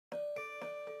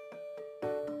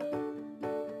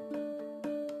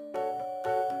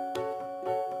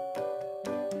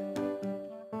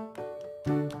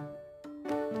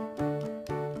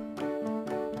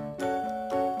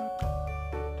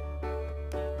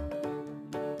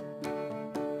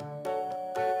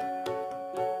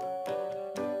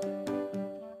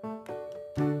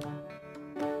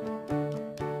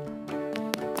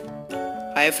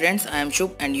Hi friends, I am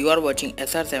Shubh and you are watching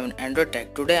SR7 Android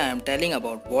Tech. Today I am telling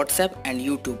about WhatsApp and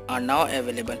YouTube are now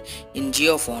available in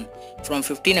JIO phone from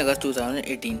 15 August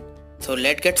 2018. So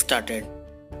let's get started.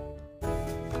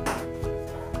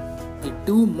 The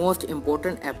two most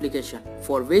important applications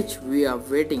for which we are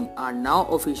waiting are now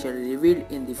officially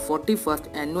revealed in the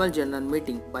 41st Annual General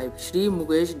Meeting by Shri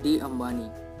Mukesh D. Ambani.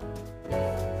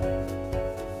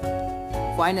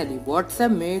 Finally,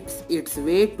 WhatsApp makes its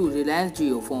way to Reliance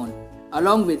JIO phone.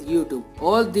 Along with YouTube,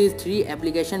 all these three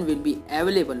applications will be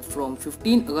available from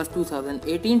 15 August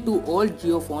 2018 to all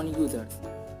JIO phone users.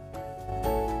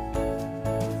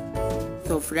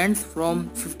 So friends, from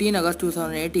 15 August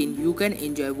 2018, you can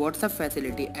enjoy WhatsApp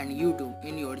facility and YouTube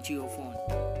in your JIO phone.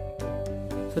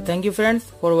 So thank you friends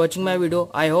for watching my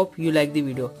video. I hope you like the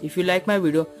video. If you like my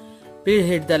video, please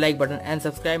hit the like button and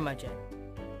subscribe my channel.